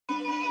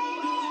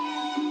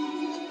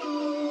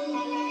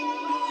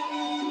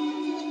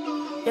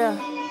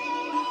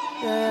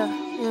Yeah,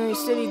 you know, your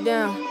city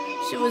down.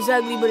 Shit was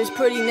ugly, but it's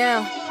pretty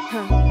now.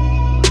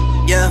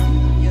 Yeah,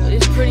 but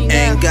it's pretty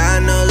now. Ain't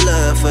got no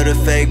love for the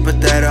fake, put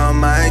that on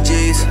my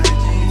G's.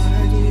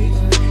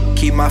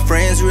 Keep my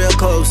friends real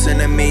close,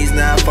 enemies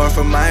not far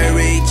from my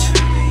reach.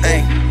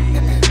 Ay,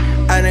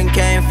 I done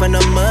came from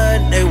the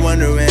mud, they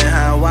wondering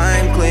how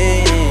I'm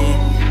clean.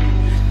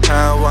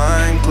 How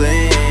I'm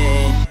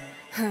clean.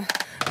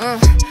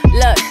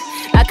 Look,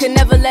 I could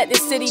never let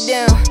this city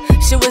down.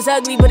 Shit was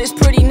ugly, but it's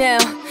pretty now.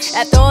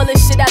 After all the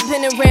shit I've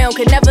been around,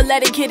 could never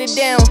let it get it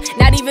down.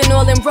 Not even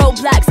all them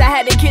roadblocks, I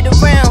had to get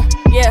around.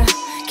 Yeah,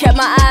 kept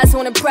my eyes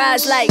on the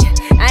prize like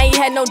I ain't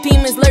had no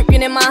demons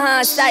lurking in my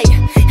hindsight.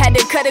 Had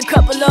to cut a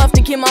couple off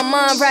to get my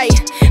mind right.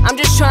 I'm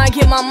just trying to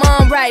get my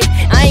mom right.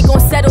 I ain't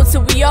gon' settle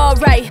till we all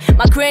right.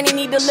 My granny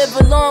need to live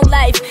a long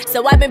life,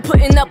 so I've been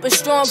putting up a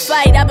strong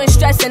fight. I've been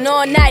stressing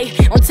all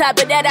night. On top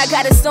of that, I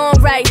got a song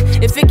right.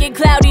 If it get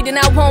cloudy, then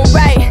I won't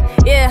write.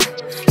 Yeah,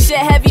 shit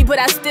heavy, but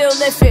I still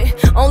lift it.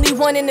 Only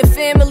one in the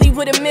family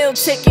with a meal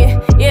ticket.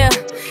 Yeah,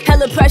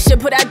 hella pressure,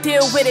 but I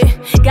deal with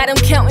it. Got them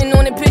counting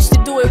on the bitch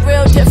to do it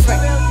real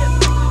different.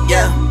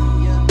 Yeah,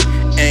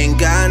 ain't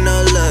got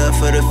no love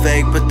for the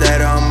fake, put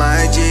that on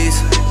my G's.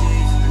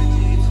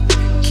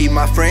 Keep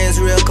my friends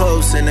real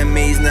close,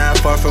 enemies not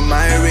far from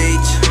my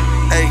reach.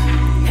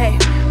 Hey,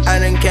 I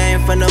done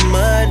came from the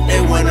mud,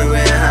 they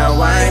wondering how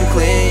I'm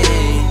clean.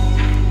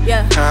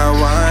 Yeah, how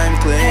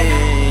I'm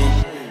clean.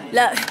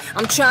 Look,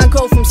 I'm trying to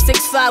go from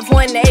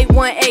 651 to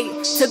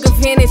 818. Took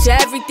advantage of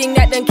everything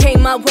that done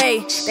came my way.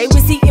 They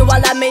was eating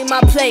while I made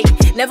my plate.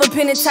 Never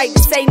been the type to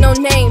say no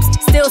names.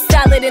 Still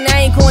solid and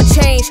I ain't gonna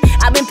change.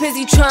 I've been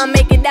busy trying to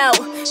make it out.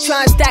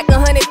 Trying to stack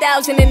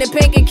 100,000 in the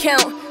bank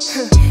account.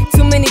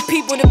 Too many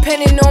people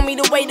depending on me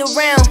to wait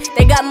around.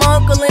 They got my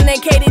uncle and they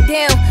catered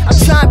down. I'm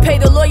trying to pay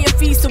the lawyer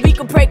fees so we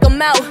can break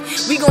them out.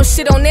 We gon'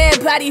 shit on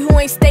everybody who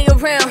ain't stay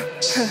around.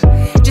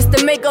 Just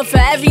to make up for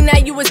every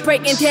night you was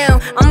breaking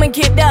down. I'ma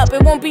get up,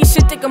 it won't be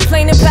shit to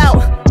complain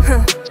about.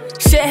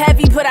 Shit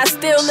heavy, but I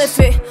still lift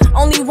it.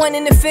 Only one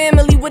in the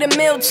family with a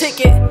meal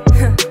ticket.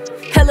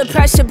 Hella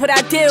pressure, but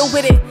I deal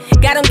with it.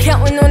 Got them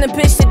counting on the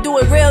bitch to do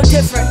it real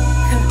different.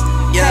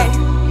 Yeah,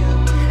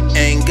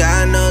 ain't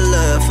got no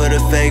love for the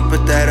fake,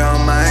 put that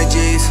on my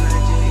G's.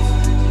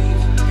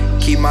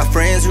 Keep my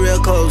friends real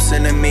close,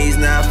 enemies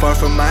not far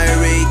from my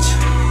reach.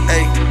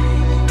 Ay,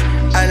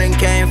 I done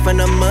came from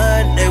the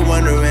mud, they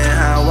wondering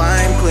how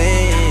I'm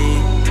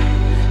clean.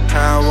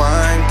 How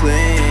I'm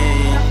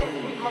clean.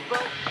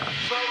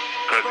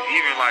 Cause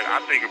even like I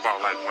think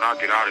about like when I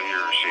get out of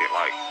here and shit,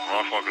 like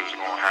motherfuckers is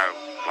gonna have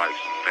like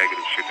some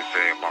negative shit to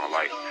say about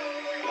like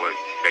what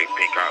they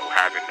think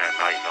happened that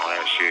night and all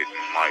that shit.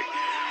 And like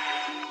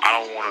I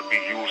don't want to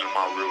be using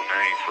my real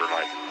name for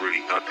like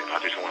really nothing.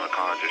 I just want to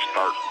kind of just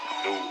start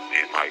new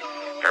and like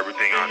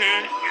everything I do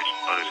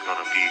is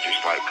gonna be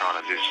just like kind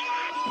of just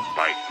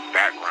like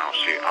background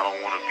shit. I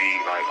don't want to be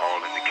like all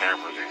in the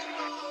cameras and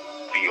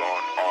be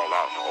all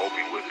out in the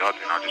open with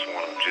nothing. I just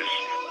want to just,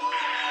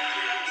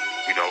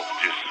 you know,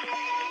 just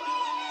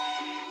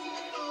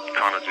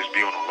kind of just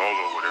be on the low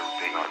with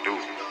everything I do.